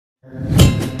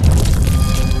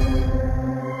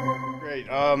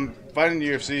Fighting the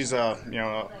UFC is,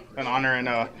 an honor,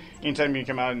 and anytime you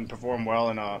come out and perform well,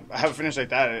 and have a finish like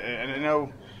that, and I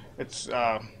know it's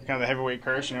kind of the heavyweight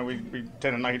curse. We tend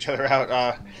to knock each other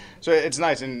out, so it's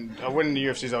nice, and winning the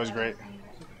UFC is always great.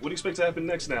 What do you expect to happen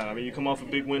next now? I mean, you come off a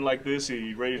big win like this. Are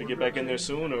you ready to get back in there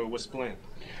soon, or what's the plan?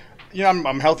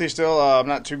 I'm healthy still. I'm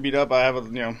not too beat up. I have a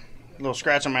little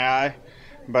scratch on my eye,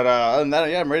 but other than that,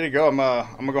 yeah, I'm ready to go. I'm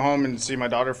gonna go home and see my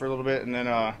daughter for a little bit, and then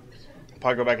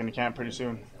probably go back into camp pretty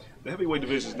soon. The heavyweight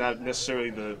division is not necessarily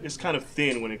it's kind of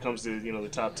thin when it comes to the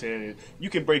top 10. You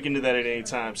can break into that at any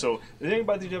time. So, is there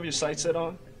anybody that you have your sights set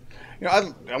on? I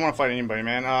want to fight anybody,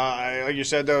 man. Like you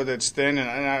said though, that's thin, and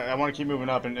I want to keep moving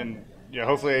up, and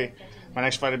hopefully my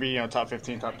next fight will be top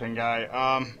 15, top 10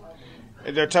 guy.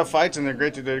 They're tough fights, and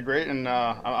they're great, and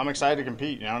I'm excited to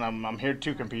compete. And I'm here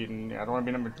to compete, and I don't want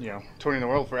to be number 20 in the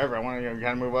world forever. I want to kind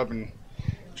of move up and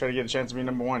try to get a chance to be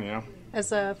number 1.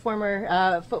 As a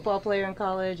former football player in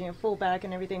college, fullback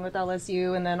and everything with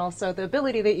LSU, and then also the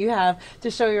ability that you have to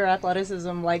show your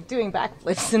athleticism, like doing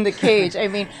backflips in the cage. I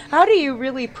mean, how do you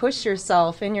really push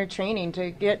yourself in your training to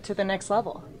get to the next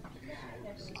level?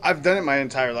 I've done it my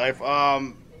entire life.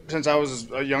 Since I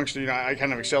was a youngster, I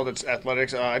kind of excelled at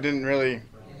athletics. I didn't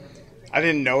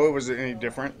know it was any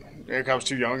different. I was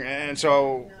too young, and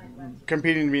so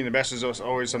competing and being the best is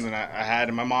always something I had,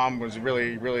 and my mom was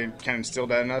really, really kind of instilled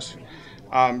that in us.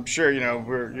 Sure,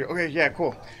 okay, yeah,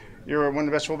 cool. You're one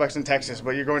of the best fullbacks in Texas,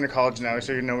 but you're going to college now,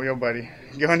 so your buddy.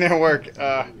 Go in there and work.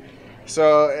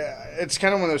 So it's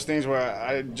kind of one of those things where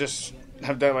I just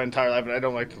have done it my entire life, and I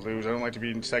don't like to lose. I don't like to be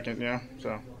in second,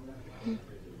 so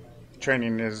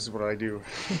training is what I do.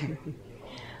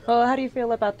 Well, how do you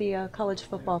feel about the college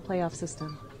football playoff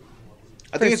system?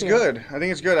 I think it's good.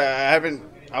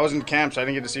 I was in camp, so I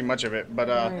didn't get to see much of it, but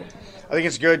right. I think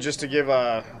it's good just to give,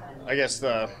 all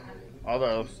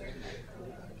the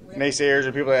naysayers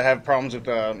or people that have problems with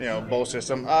the bowl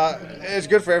system. It's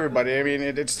good for everybody. I mean,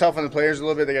 it's tough on the players a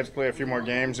little bit. They get to play a few more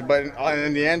games, but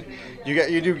in the end,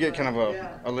 you do get kind of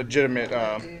a legitimate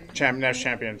national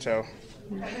champion. So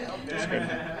it's good.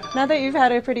 Now that you've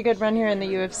had a pretty good run here in the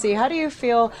UFC, how do you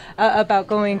feel about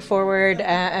going forward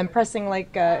and pressing,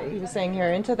 like he was saying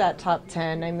here, into that top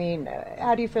 10? I mean,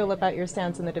 how do you feel about your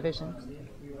stance in the division?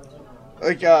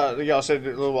 Like y'all said a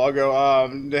little while ago,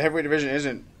 the heavyweight division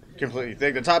isn't completely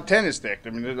thick. The top 10 is thick.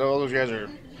 I mean, all those guys are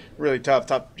really tough.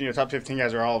 Top 15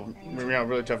 guys are all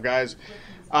really tough guys,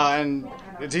 and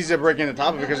it's easy to break in the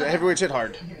top of it because heavyweights hit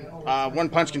hard. One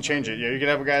punch can change it. You can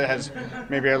have a guy that has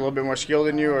maybe a little bit more skill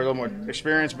than you or a little more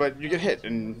experience, but you get hit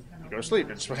and you go to sleep.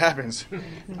 It's what happens.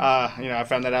 I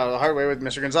found that out the hard way with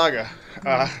Mr. Gonzaga.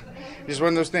 It's one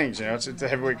of those things. It's a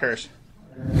heavyweight curse.